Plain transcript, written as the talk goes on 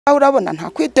urabona nta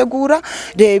kwitegura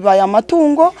reba aya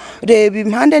matungo reba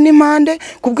impande n'impande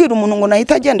kubwira umuntu ngo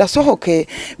nahita agenda asohoke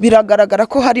biragaragara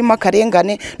ko harimo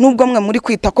akarengane nubwo mwe muri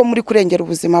kwita ko muri kurengera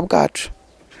ubuzima bwacu.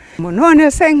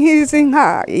 None se nk'izi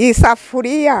nka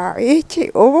isafuriya iki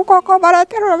ubu koko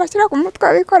baraterura bashyira ku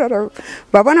mutwe bikorera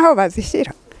babona aho bazishyira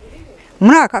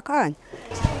muri aka kanya.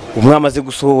 Umwamaze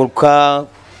gusohoka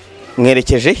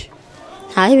mwerekeje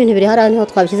ntaho ibintu biri hariya niho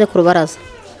twabishyize ku rubaraza.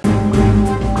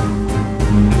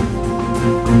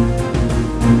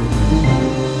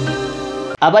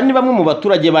 Aba ni bamwe mu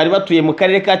baturage bari batuye mu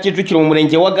karere ka Kicukiro mu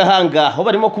murenge wa Gahanga aho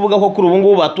barimo kuvuga ko kuri ubu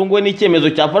ngubu batunguwe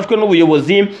n'icyemezo cyafashwe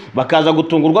n'ubuyobozi bakaza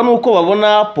gutungurwa nuko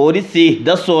babona polisi,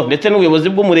 daso ndetse n'ubuyobozi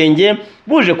bw'umurenge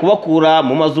buje kubakura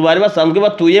mu mazu bari basanzwe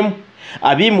batuyemo.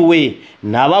 Abimuwe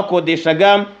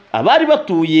n'abakodeshaga, abari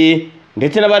batuye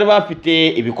ndetse n'abari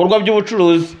bafite ibikorwa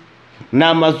by'ubucuruzi.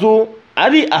 N'amazu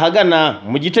ari ahagana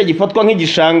mu gice gifatwa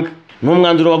nk'igishanga.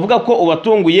 N'umwanzuro bavuga ko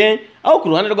ubatunguye aho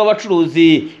ku ruhande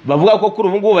rw'abacuruzi bavuga ko kuri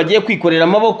ubu ngubu bagiye kwikorera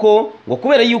amaboko ngo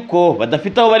kubera yuko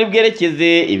badafite aho bari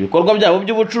bwerekeze ibikorwa byabo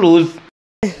by'ubucuruzi.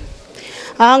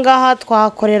 Aha ngaha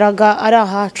twakoreraga ari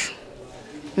ahacu.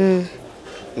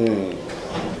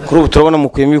 Kuri ubu turabona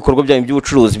mukuyemo ibikorwa byanyu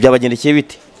by'ubucuruzi byabagendekeye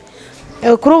bite?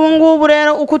 Kuri ubu ngubu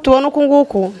rero uko tubona uku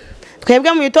nguku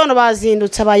twebwe mu gitondo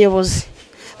bazindutse abayobozi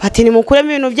bati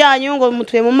nimukuremo ibintu byanyu ngo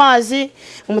mutuye mu mazi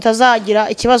mutazagira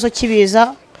ikibazo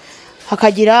kibiza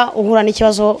hakagira uhura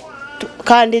n'ikibazo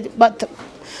kandi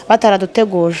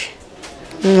bataraduteguje.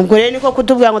 Ubwo rero niko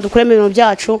kutubwira ngo dukuremo ibintu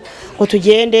byacu ngo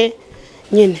tugende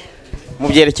nyine.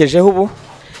 Mubyerekejeho ubu?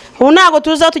 Ubu ntago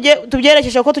tuza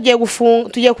tubyerekeje ko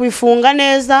tugiye kubifunga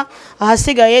neza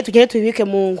ahasigaye tugere tubibike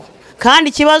mu ngo. Kandi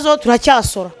ikibazo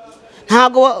turacyasora.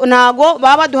 Ntago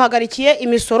baba duhagarikiye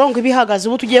imisoro ngo ibihagaze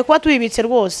ubu tugiye kuba tubibitse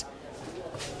rwose.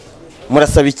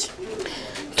 Murasaba iki?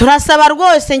 Turasaba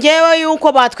rwose ngewe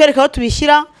yuko batwereka aho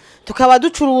tubishyira tukaba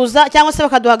ducuruza cyangwa se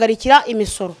bakaduhagarikira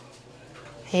imisoro.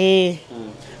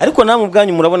 Ariko namwe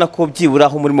ubwanyu murabona ko byibura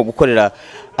aho murimo gukorera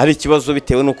ari ikibazo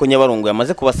bitewe nuko Nyabarongo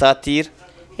yamaze kubasatira.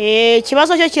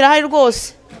 Ikibazo cyo kirahari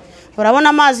rwose. Urabona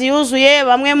amazi yuzuye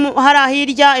bamwe hari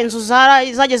hirya inzu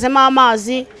zagezemo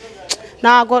amazi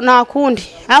nago nakundi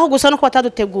aho gusa no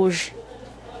bataduteguje.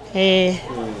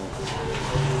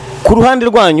 Ku ruhande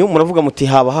rwanyu muravuga muti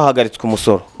haba hahagaritswe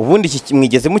umusoro. Ubundi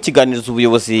mwigeze mukiganiriza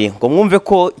ubuyobozi ngo mwumve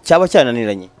ko cyaba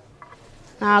cyananiranye?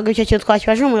 Ntago icyo kintu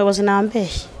twakibaje umuyobozi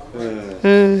nambeshye.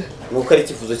 Nuko ari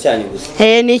ikifuzo cyanyu gusa?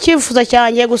 Ni ikifuzo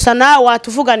cyanjye gusa nawe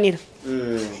watuvuganira.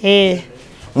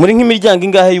 Muri nk'imiryango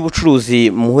ingahe y'ubucuruzi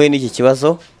muhuye n'iki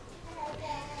kibazo?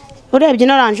 Urebye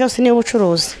n'oranje yose ni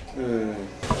ubucuruzi.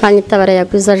 Banyitabara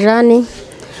yaguza Jani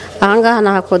ahangaha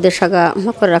nahakodeshaga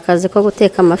mpakorera akazi ko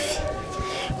guteka amafi.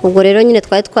 Ubwo rero nyine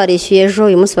twari twarishyuye ejo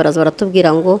uyu munsi baraza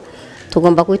baratubwira ngo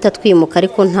tugomba guhita twimuka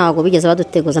ariko ntago bigeze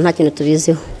baduteguza nta kintu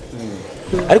tubiziho.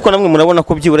 Ariko namwe murabona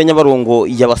ko byibura Nyabarongo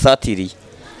yabasatiriye?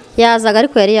 Yazaga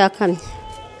ariko yari yakamye.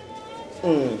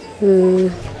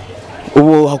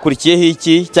 Ubu hakurikiyeho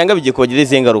iki cyangwa bigiye kubagirira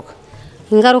izihe ngaruka?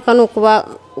 Ingaruka ni ukuba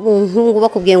nk'ubu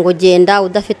bakubwiye ngo genda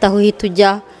udafite aho uhita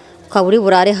ujya ukaba uri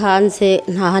burare hanze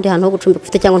nta handi hantu ho gucumbika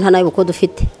ufite cyangwa nta nayo uko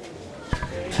dufite.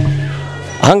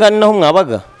 Ahangana naho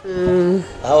mwabaga?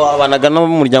 Aho abanaga no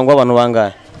mu muryango w'abantu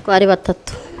bangahe? Twari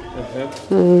batatu.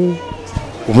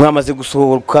 Umwamaze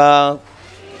gusohoka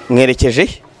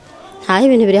mwerekeje? Ntaho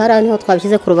ibintu biri hariya niho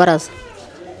twabishyize ku rubaraza.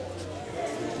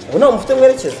 Ubu nta mufite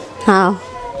mwerekeza? Ntaho.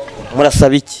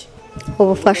 Murasaba iki?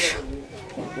 Ubufasha.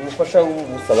 Ubufasha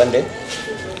busaba nde?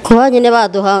 Kuba nyine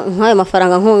baduha nk'ayo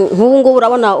mafaranga nk'ubu ngubu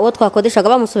urabona uwo twakodeshaga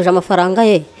bamusubije amafaranga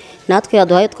ye natwe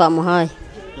yaduhaye twamuhaye.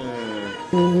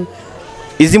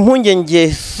 Izi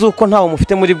mpungenge z'uko ntawe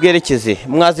mufite muri bwerekeze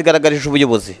mwazigaragarije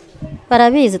ubuyobozi?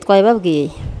 Barabizi twabibabwiye.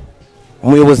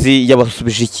 Umuyobozi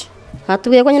yabasubije iki?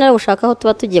 Hatubwiye ko nyine ari gushaka aho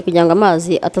tuba tugiye kugira ngo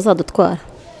amazi atazadutwara.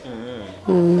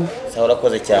 Sawa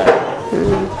urakoze cyane.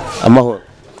 Amahoro.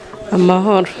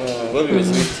 Amahoro.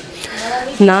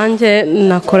 Nanjye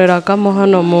nakoreragamo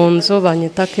hano mu nzu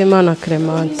banyita Kimana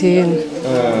Clementine.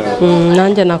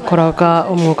 Nanjye nakoraga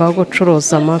umwuga wo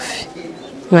gucuruza amafi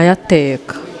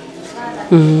nkayateka.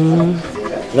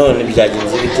 None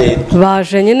byagenze bite?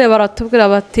 Baje nyine baratubwira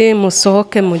bati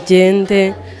musohoke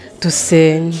mugende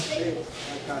dusenye.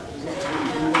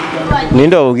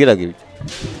 Ninde wabubwiraga ibyo?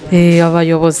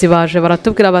 Abayobozi baje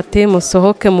baratubwira bati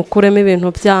musohoke mukuremo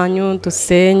ibintu byanyu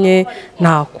dusenye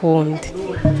nta kundi.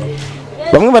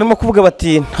 Bamwe barimo kuvuga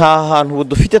bati nta hantu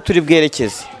dufite turi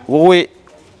bwerekeze. Wowe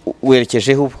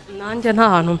werekejeho ubu? Nanjye nta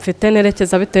hantu mfite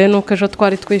nerekeza bitewe nuko ejo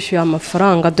twari twishyuye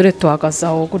amafaranga dore tuhagaze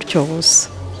aho gutyo gusa.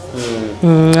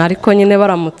 Ariko nyine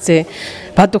baramutse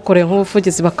badukoreye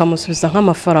nk'ubuvugizi bakamusubiza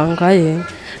nk'amafaranga ye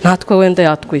natwe wenda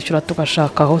yatwishyura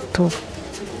tugashaka aho tuba.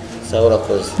 Sawa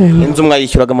urakoze. Inzu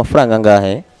mwayishyuraga amafaranga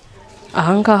angahe?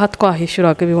 Ahangaha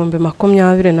twahishyuraga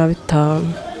 25,000.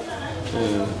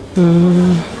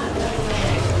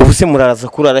 Ubu se muraraza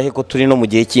kurara he ko turi no mu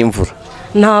gihe cy'imvura?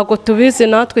 Ntago tubizi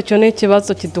natwe, cyo ni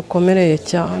ikibazo kidukomereye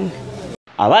cyane.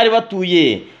 Abari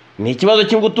batuye ni ikibazo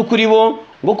cy'ingutu kuri bo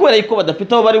ngo kubera yuko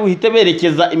badafite aho bari buhite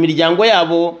berekeza imiryango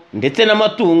yabo ndetse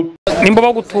n'amatungo. Nimba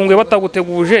bagutunguye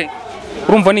bataguteguje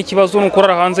urumva ni ikibazo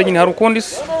n'ukorara hanze nyine hari ukundi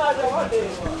se.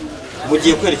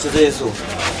 Mugiye kwerekeza Yesu?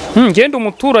 Ngende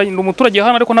umuturage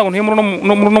hano ariko ntabwo ntuye muri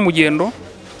no mugendo.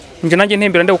 Nje nanjye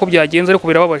ntembera ndebe uko byagenze ariko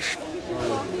birababaje.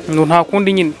 Nta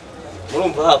kundi nyine.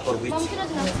 Murumva hakorwa iki?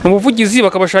 Umuvugizi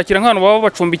bakabashakira nk'ahantu baba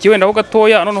bacumbikiye wenda ho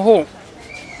gatoya, noneho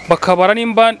bakabara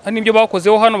nimba n'ibyo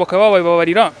bakozeho hano bakaba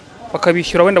bababarira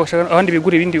bakabishyura wenda bashaka ahandi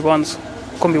bigura ibindi bibanza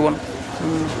uko mbibona.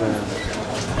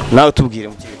 Nawe tubwire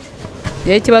mu kigo.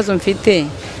 Ikibazo mfite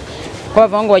ko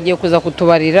bavuga ngo bagiye kuza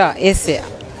kutubarira, ese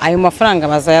ayo mafaranga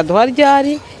bazayaduha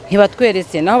ryari?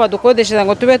 Ntibatweretse naho badukodeshereza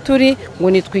ngo tube turi ngo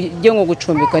nitwige ngo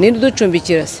gucumbika, ninde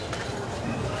ducumbikira se?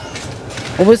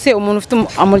 Ubu se umuntu ufite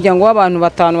umuryango w'abantu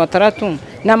 5 6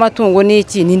 n'amatungo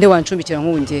n'iki, ninde wancumbikira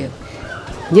nk'ubungewe?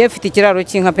 Ngiye mfite ikiraro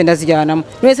cy'inka pe ndazijyanamo,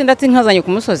 mwese ndati nkazanye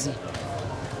ku musozi.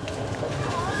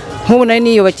 Nk'ubu nari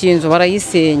niyubakiye inzu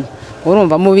barayisenya,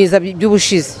 urumva mu biza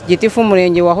by'ubushize gitifu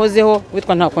umurenge wahozeho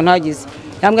witwa ntako ntagize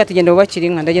yambwe ati genda ubakira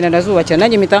inka, ndagenda ndazubakira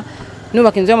nanjye mita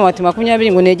nubaka inzu y'amabati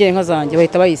 20 ngo negere inka zanjye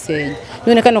bahita bayisenya.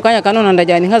 None kano kanya kanone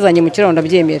ndajyana inka zanjye mu kiraro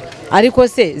ndabyemera, ariko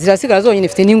se zirasigara zonyine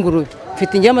mfite n'ingurube,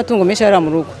 mfite ngiye amatungo menshi ari mu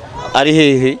rugo. Ari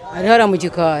hehe? Ari hara mu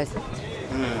gikari.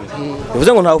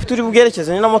 Bivuze ngo ntawe ufite uri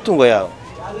bwerekezanye n'amatungo yawe?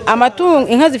 Amatungo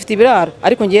inka zifite ibiraro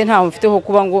ariko ngiye ntawe mfiteho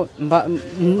kuba ngo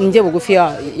njye bugufi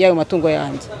y'ayo matungo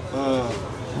yanjye.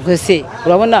 Gose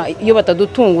urabona iyo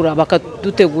batadutungura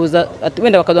bakaduteguza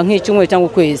wenda bakaduha nk'icyumweru cyangwa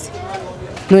ukwezi,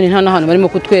 none nta nahantu barimo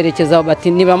kutwerekeza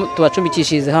bati niba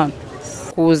tubacumbikishirize hano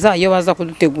kuza iyo baza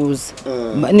kuduteguza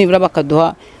nibura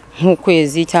bakaduha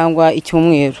nk'ukwezi cyangwa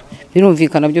icyumweru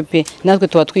birumvikana byo pe. Natwe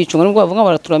tuba twicunga nubwo bavuga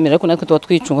baraturamira ariko natwe tuba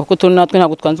twicunga kuko natwe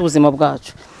ntabwo twanze ubuzima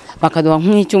bwacu. Bakaduha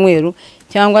nk'icyumweru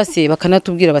cyangwa se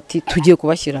bakanatubwira bati tugiye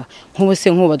kubashyira nk'ubu se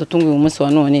nk'ubu badutunguye umunsi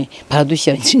wa none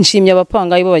baradushyira. Nshimye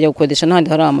abapanga ibo bajya gukodesha n'ahandi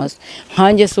hari amazu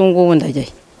nkanjye se ngubu ndajyayo.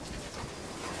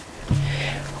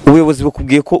 Ubuyobozi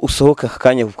bukubwiye ko usohoka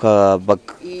akanya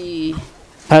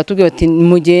baratubwira bati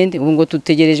mugende, ubu ngo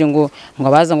tutegereje ngo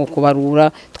abaza ngo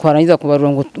kubarura, twarangiza kubarura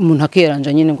ngo umuntu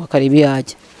akeranja nyine ngo akareba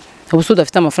yajya. Ubu se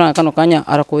udafite amafaranga kano kanya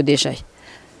arakodesha.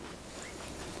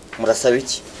 Murasaba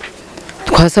iki?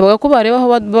 Twasabaga ko bareba aho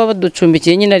baba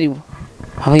baducumbikiye nyine ari bo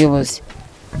abayobozi.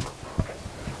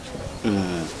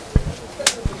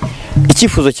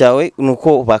 Icyifuzo cyawe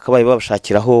nuko bakabaye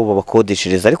babashakiraho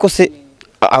babakodeshereza, ariko se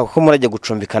aho murajya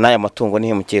gucumbika n'aya matungo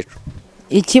nihe mukecuru?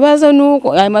 Ikibazo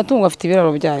nuko aya matungo afite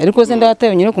ibiraro byayo, ariko se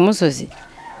ndataye nyine ku musozi.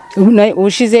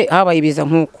 Ushize habaye ibiza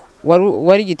nkuko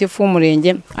wari gitifu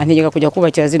umurenge antegeka kujya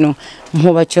kubakira zino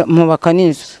mubaka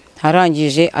n'inzu,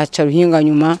 harangije aca ruhinga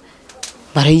nyuma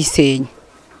barayisenya.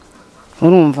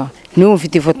 Urumva niwe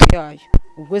ufite ifoto yayo.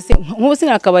 Ubwo se nk'ubu se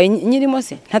nakabaye nyirimo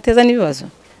se ntateza n'ibibazo.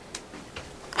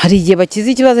 Hari igihe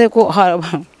bakiza ikibazo ariko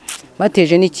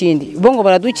bateje n'ikindi bo ngo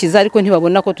baradukiza ariko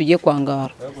ntibabona ko tugiye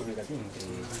kwangara.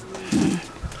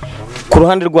 Ku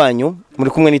ruhande rwanyu muri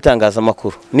kumwe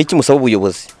n'itangazamakuru niki musaba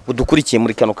ubuyobozi budukurikiye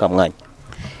muri kano kamwanya?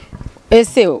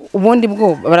 Ese ubundi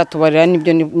bwo baratubarira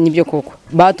nibyo koko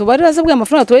batubarira se bwa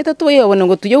amafaranga turahita tubayabona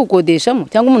ngo tujye gukodeshamo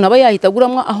cyangwa umuntu aba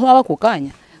yahitaguramwa aho aba ku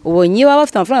kanya. Ubonye baba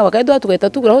bafite amafaranga bakayiduha tugahita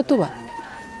tugura aho tuba.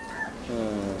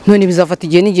 None bizafata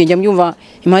igihe n'igihe njya mbyumva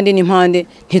impande n'impande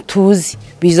ntituzi,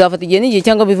 bizafata igihe n'igihe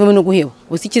cyangwa bivemo no guheba.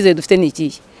 Usi ikizere dufite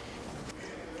n'ikiye?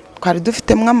 Twari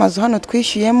dufitemo amazu hano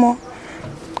twishyuyemo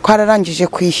twararangije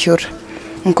kwishyura.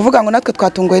 Ni ukuvuga ngo natwe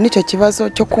twatunguwe n'icyo kibazo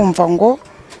cyo kumva ngo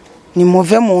ni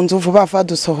muve mu nzu vuba vuba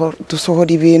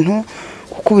dusohora ibintu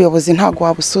kuko ubuyobozi ntabwo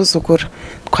wabusuzugura.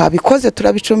 Twabikoze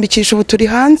turabicumbikisha, ubu turi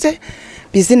hanze,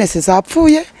 bizinesi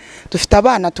zapfuye, dufite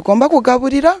abana tugomba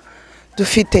kugaburira,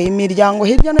 dufite imiryango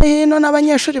hirya no hino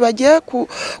n'abanyeshuri bagiye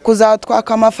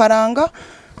kuzatwaka amafaranga.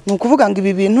 Ni ukuvuga ngo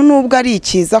ibi bintu nubwo ari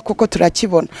ikiza kuko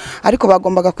turakibona, ariko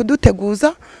bagombaga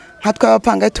kuduteguza nkatwe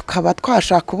abapanga tukaba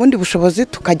twashaka ubundi bushobozi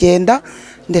tukagenda,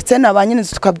 ndetse na ba nyine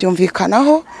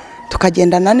tukabyumvikanaho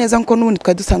tukagendana neza nkuko n'ubundi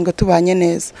twari dusanzwe tubanye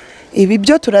neza. Ibi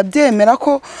byo turabyemera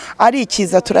ko ari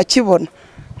ikiza turakibona,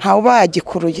 ntawe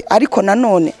bayagikuruye, ariko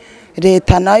nanone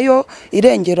leta nayo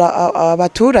irengera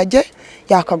abaturage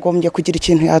yakagombye kugira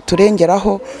ikintu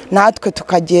yaturengeraho natwe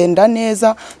tukagenda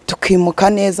neza tukimuka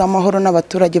neza amahoro,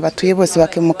 n'abaturage batuye bose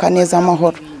bakimuka neza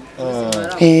amahoro.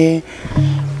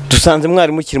 Dusanze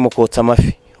mwari mukiri mu kotsa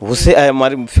amafi, ubuse aya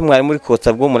mafi mwari muri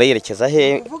kotsa bwo murayerekeza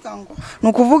he? Ni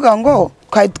ukuvuga ngo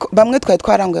bamwe twari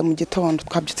twaranguye mu gitondo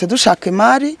twabyutse dushaka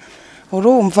imari,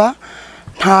 urumva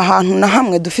nta hantu na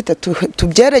hamwe dufite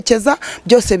tubyerekeza,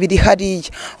 byose biri hariya.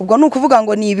 Ubwo ni ukuvuga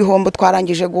ngo ni ibihombo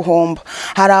twarangije guhomba.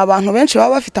 Hari abantu benshi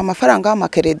baba bafite amafaranga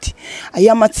y'amakeredi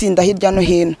ay'amatsinda hirya no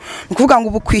hino. Ni ukuvuga ngo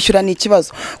ubu kwishyura ni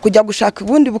ikibazo, kujya gushaka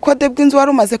ubundi bukode bw'inzu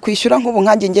wari umaze kwishyura, nk'ubu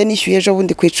nkanjye ngiye nishyuye ejo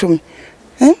bundi ku 10.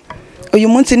 Uyu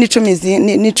munsi ni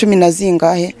 10 na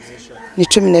zingahe? Ni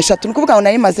 13. Ni ukuvuga ngo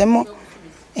narimazemo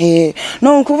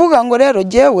no ukuvuga ngo rero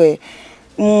jewe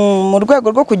mu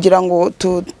rwego rwo kugira ngo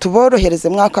tuborohereze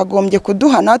mwakagombye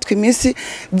kuduha natwe iminsi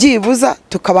byibuza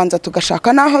tukabanza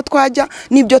tugashaka naho twajya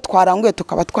n'ibyo twaranguye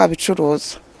tukaba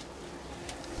twabicuruza.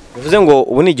 Bivuze ngo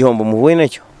ubu ni igihombo muhuye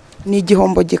nacyo? Ni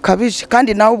igihombo gikabije,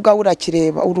 kandi nawe ubwawe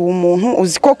urakireba, uri umuntu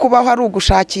uzi ko kubaho ari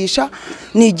ugushakisha.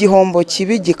 Ni igihombo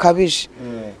kibi gikabije.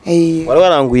 Wari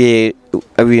waranguye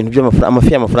ibintu by'amafaranga,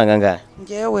 amafi y'amafaranga angahe?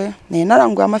 Ngewe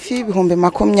naranguye amafi y'ibihumbi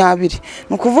 20.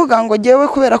 Ni ukuvuga ngo ngewe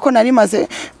kubera ko nari maze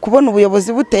kubona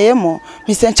ubuyobozi buteyemo,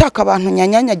 mpise nshaka abantu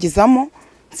nyanyanyagizamo,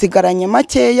 nsigaranye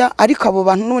makeya, ariko abo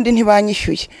bantu n'undi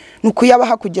ntibanyishyuye. Ni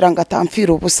ukuyabaha kugira ngo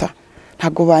atamfira ubusa.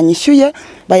 Ntago banyishyuye,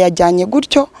 bayajyanye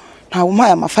gutyo, ntawe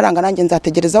umpaye amafaranga, nanjye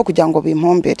nzategerezaho kugira ngo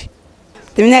bimpombere.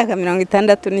 Imyaka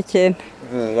 69.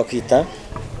 Bakwita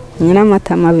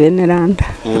Nyiramatama Veneranda.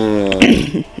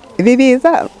 Ibi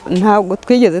biza ntabwo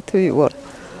twigeze tubibona,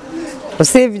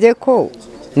 usibye ko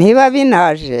niba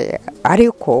binaje,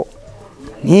 ariko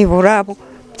nibura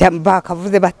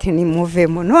bakavuze bati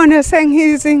nimuvemo. None se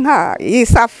nk'izi nka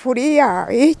isafuriya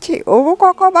iki, ubu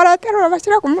koko baraterura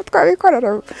bashyira ku mutwe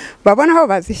bikorera, babona aho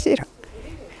bazishyira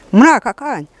muri aka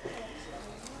kanya.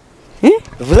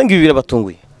 Bivuze ngo ibi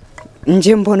birabatunguye?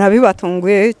 Nje mbona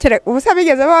bibatunguye, ubu se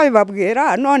bigeze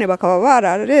babibabwira none bakaba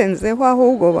bararenzeho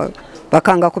ahubwo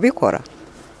bakanga kubikora.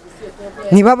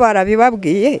 Niba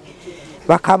barabibabwiye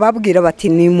bakababwira bati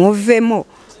nimuvemo,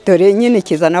 dore nyine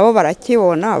kiza nabo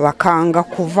barakibona bakanga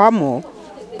kuvamo,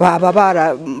 baba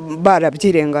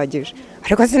barabyirengagije.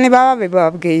 Ariko se niba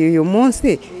babibabwiye uyu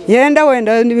munsi, yenda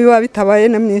wenda niba bitabaye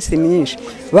na minsi myinshi,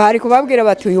 bari kubabwira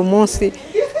bati uyu munsi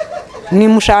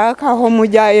nimushaka aho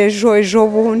mujya ejo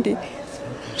bundi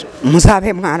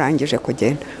muzabe mwarangije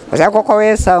kugenda. Uza koko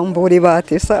wese amburi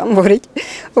bati samburi,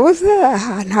 ubusa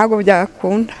ntago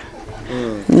byakunda.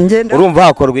 Urumva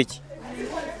hakorwa iki?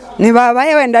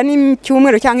 Nibabaye wenda ni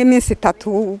cyumweru cyangwa iminsi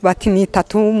 3, bati ni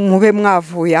 3 mube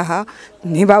mwavuye aha,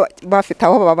 niba bafite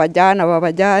aho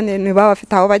babajyane, niba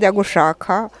bafite aho bajya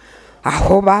gushaka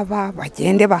aho baba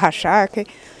bagende bahashake.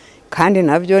 Kandi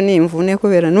nabyo ni imvune,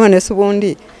 kubera none se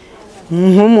ubundi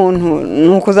nk'umuntu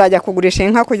nukuzajya kugurisha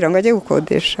inka kugira ngo ajye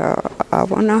gukodesha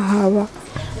abona haba.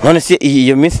 None se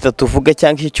iyo minsi 3 uvuga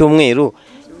cyangwa iki cyumweru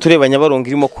tureba Nyabarongo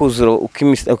irimo kuzura uko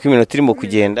iminota irimo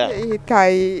kugenda,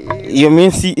 iyo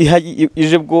minsi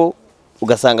ije bwo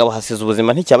ugasanga bahasize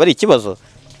ubuzima, nticyaba ari ikibazo?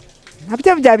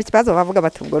 Nabyo byaba ikibazo, bavuga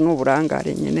bati ubwo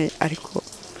n'uburangare nyine, ariko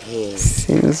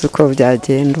sinzi uko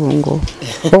byagenda ngo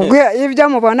ubwo ibyo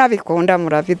mubona bikunda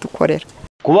murabidukorera.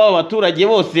 Kuba abaturage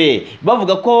bose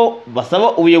bavuga ko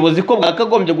basaba ubuyobozi ko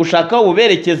bwakagombye gushaka aho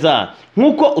buberekeza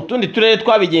nk'uko utundi turere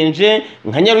twabigenje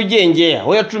nka Nyarugenge,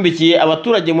 aho yacumbikiye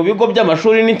abaturage mu bigo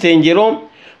by'amashuri n'insengero.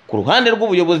 Ku ruhande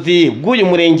rw'ubuyobozi bw'uyu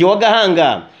murenge wa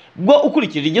Gahanga bwo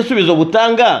ukurikije igisubizo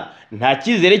butanga, nta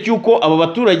cyizere cy'uko aba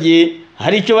baturage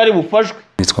hari icyo bari bufashwe.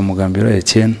 Nitwa Mugambira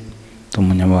Etienne,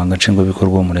 umunyamabanga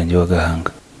nshingwabikorwa w'umurenge wa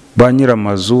Gahanga. Ba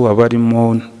nyiramazu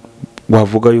abarimo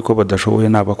wavuga yuko badashoboye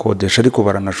n'abakodesha, ariko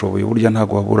baranashoboye. Burya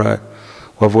ntago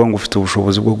wavuga ngo ufite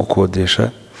ubushobozi bwo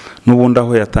gukodesha, n'ubundi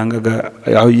aho yatangaga,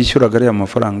 aho yishyuraga ari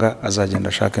amafaranga azagenda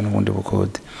ashake n'ubundi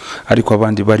bukode. Ariko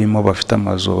abandi barimo bafite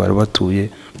amazu bari batuye,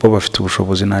 bo bafite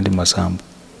ubushobozi n'andi masambu.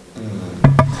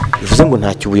 Bivuze ngo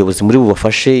ntacyo ubuyobozi muri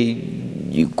bubafashe,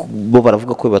 bo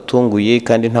baravuga ko batunguye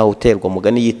kandi nta uterwa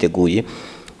mugani yiteguye.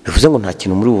 Bivuze ngo nta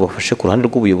kintu muri bubafashe ku ruhande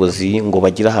rw'ubuyobozi ngo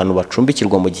bagire ahantu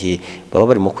bacumbikirwa mu gihe baba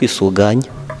barimo kwisuganya?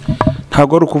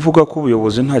 Ntago ari ukuvuga ko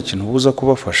ubuyobozi nta kintu buza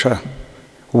kubafasha.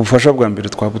 Ubufasha bwa mbere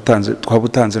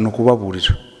twabutanze no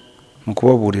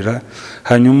kubaburira,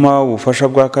 hanyuma ubufasha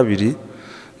bwa kabiri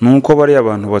nuko bari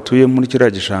abantu batuye muri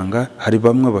kiriya gishanga, hari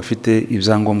bamwe bafite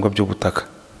ibyangombwa by'ubutaka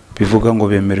bivuga ngo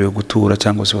bemerewe gutura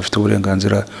cyangwa se bafite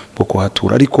uburenganzira bwo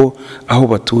kuhatura, ariko aho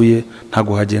batuye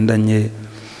ntago hagendanye,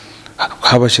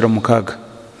 habashyira mu kaga.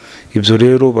 Ibyo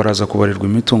rero baraza kubarirwa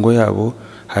imitungo yabo,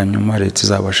 hanyuma leta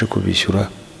izabashe kubishyura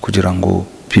kugira ngo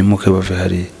bimuke bave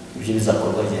hariya.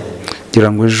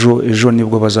 Kugira ngo ejo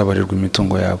nibwo bazabarirwa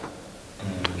imitungo yabo,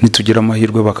 nitugira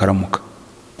amahirwe bakaramuka.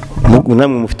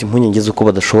 namwe mufite impungenge z'uko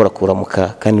badashobora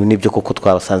kuramuka kandi nibyo koko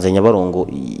twabasanze Nyabarongo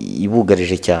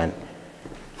ibugarije cyane,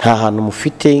 nta hantu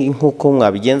mufite nk'uko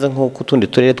mwabigenza nk'uko utundi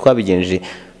turere twabigenje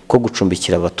ko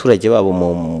gucumbikira abaturage babo mu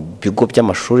bigo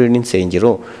by'amashuri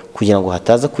n'insengero kugira ngo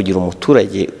hataza kugira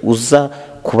umuturage uza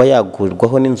kuba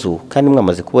yagurirwaho n'inzu kandi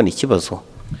mwamaze kubona ikibazo?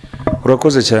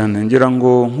 Urakoze cyane, ngira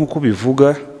ngo nk'uko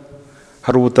bivuga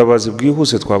hari ubutabazi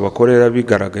bwihuse twabakorera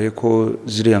bigaragaye ko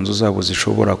ziriya nzu zabo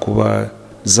zishobora kuba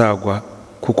zagwa,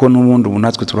 kuko n'ubundi ubu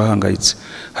natwe turahangayitse.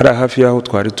 Hari hafi y'aho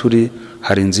twari turi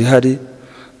hari inzu ihari,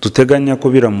 duteganya ko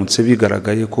biramutse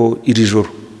bigaragaye ko iri joro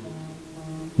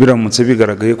biramutse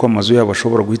bigaragaye ko amazu yabo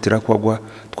ashobora guhitira kwagwa,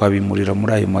 twabimurira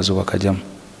muri ayo mazu bakajyamo.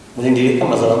 Murindire ko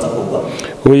amazu abanza kugwa?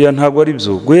 Oya, ntabwo ari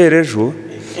byo.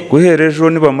 Guhera ejo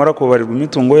nibamara kubarirwa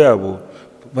imitungo yabo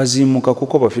bazimuka,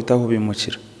 kuko bafite aho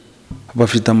bimukira,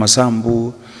 bafite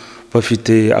amasambu,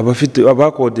 bafite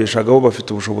abakodeshagaho,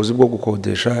 bafite ubushobozi bwo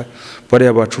gukodesha.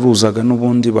 Bariya bacuruzaga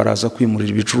n'ubundi baraza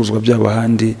kwimurira ibicuruzwa byabo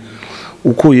ahandi,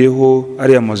 ukuyeho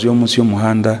ariya mazu yo munsi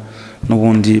y'umuhanda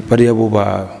n'ubundi bariya bo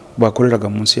bakoreraga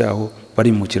munsi yaho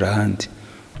barimukira ahandi.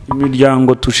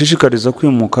 Imiryango tushishikariza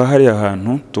kwimuka hariya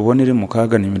hantu tubona iri mu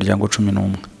kaga ni imiryango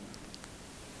 11.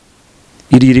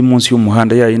 Iri munsi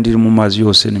y'umuhanda ya yindi iri mu mazi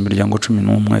yose ni imiryango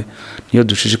 11 niyo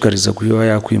dushishikariza kuba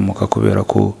yakwimuka kubera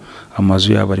ko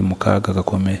amazu yabo ari mu kaga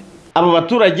gakomeye. Abo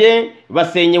baturage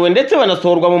basenyewe ndetse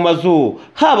banasohorwa mu mazu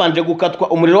habanje gukatwa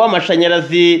umuriro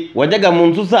w'amashanyarazi wajyaga mu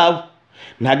nzu zabo.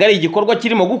 Ntago ari igikorwa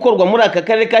kirimo gukorwa muri aka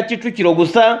karere ka Kicukiro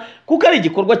gusa, kuko ari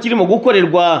igikorwa kirimo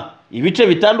gukorerwa ibice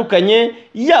bitandukanye,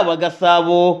 yaba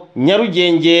Gasabo,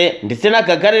 Nyarugenge ndetse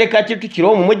n'aka karere ka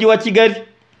Kicukiro mu mujyi wa Kigali.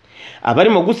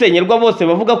 Abarimo gusenyerwa bose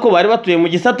bavuga ko bari batuye mu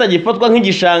gisata gifatwa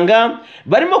nk'igishanga,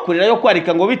 barimo kurira yo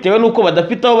kwarika ngo bitewe nuko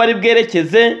badafite aho bari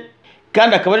bwerekeze,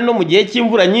 kandi akaba ari no mu gihe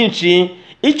cy'imvura nyinshi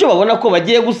icyo babona ko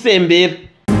bagiye gusembera.